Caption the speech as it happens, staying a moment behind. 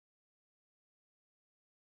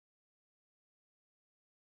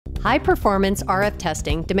High-performance RF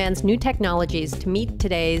testing demands new technologies to meet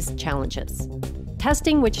today's challenges.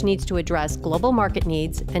 Testing which needs to address global market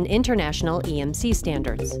needs and international EMC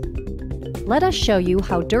standards. Let us show you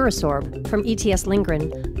how DuraSorb from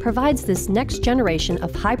ETS-Lindgren provides this next generation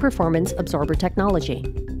of high-performance absorber technology.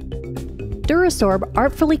 DuraSorb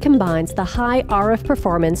artfully combines the high RF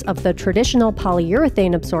performance of the traditional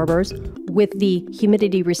polyurethane absorbers with the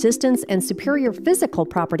humidity resistance and superior physical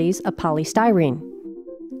properties of polystyrene.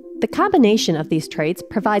 The combination of these traits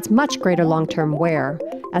provides much greater long-term wear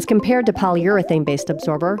as compared to polyurethane-based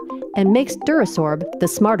absorber and makes DuraSorb the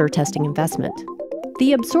smarter testing investment.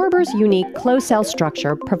 The absorber's unique closed-cell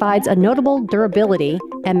structure provides a notable durability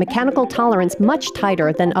and mechanical tolerance much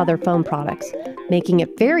tighter than other foam products, making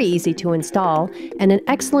it very easy to install and an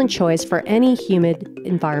excellent choice for any humid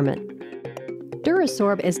environment.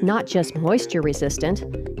 DuraSorb is not just moisture resistant,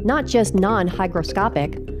 not just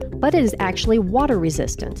non-hygroscopic, but it is actually water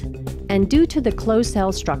resistant. And due to the closed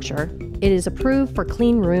cell structure, it is approved for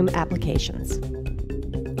clean room applications.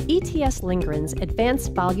 ETS-Lindgren's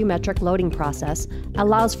advanced volumetric loading process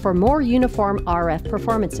allows for more uniform RF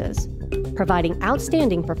performances, providing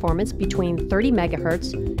outstanding performance between 30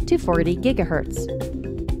 MHz to 40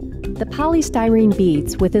 GHz. The polystyrene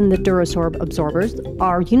beads within the DuraSorb absorbers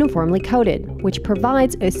are uniformly coated, which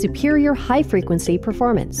provides a superior high-frequency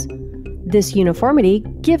performance. This uniformity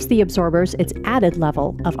gives the absorbers its added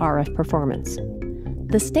level of RF performance.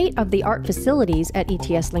 The state-of-the-art facilities at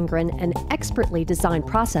ETS-Lindgren and expertly designed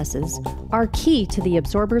processes are key to the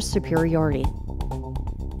absorber's superiority.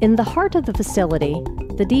 In the heart of the facility,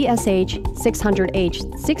 the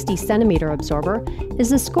DSH-600H 60 cm absorber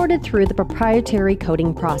is escorted through the proprietary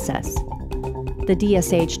coating process. The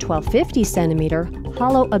DSH-1250 cm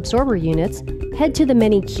hollow absorber units head to the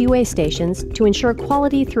many QA stations to ensure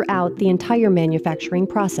quality throughout the entire manufacturing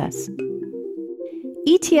process.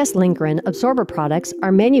 ETS-Lindgren absorber products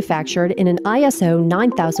are manufactured in an ISO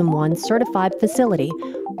 9001 certified facility,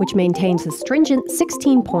 which maintains a stringent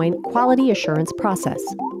 16-point quality assurance process.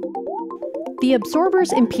 The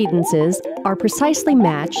absorber's impedances are precisely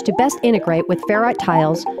matched to best integrate with ferrite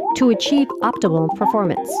tiles to achieve optimal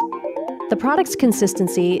performance. The product's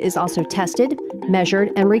consistency is also tested,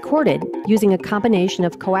 measured, and recorded using a combination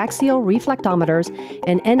of coaxial reflectometers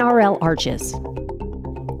and NRL arches.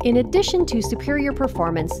 In addition to superior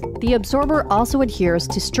performance, the absorber also adheres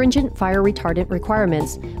to stringent fire retardant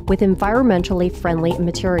requirements with environmentally friendly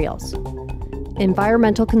materials.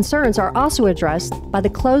 Environmental concerns are also addressed by the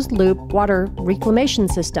closed-loop water reclamation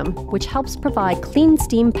system, which helps provide clean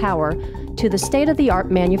steam power to the state-of-the-art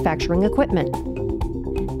manufacturing equipment.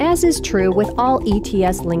 As is true with all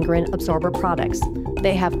ETS-Lindgren absorber products,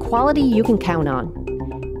 they have quality you can count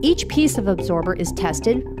on. Each piece of absorber is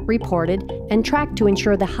tested, reported, and tracked to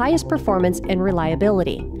ensure the highest performance and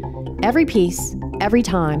reliability. Every piece, every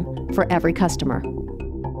time, for every customer.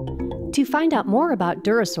 To find out more about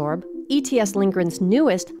DuraSorb, ETS-Lindgren's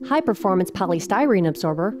newest high-performance polystyrene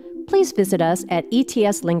absorber, please visit us at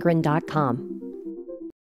etslindgren.com.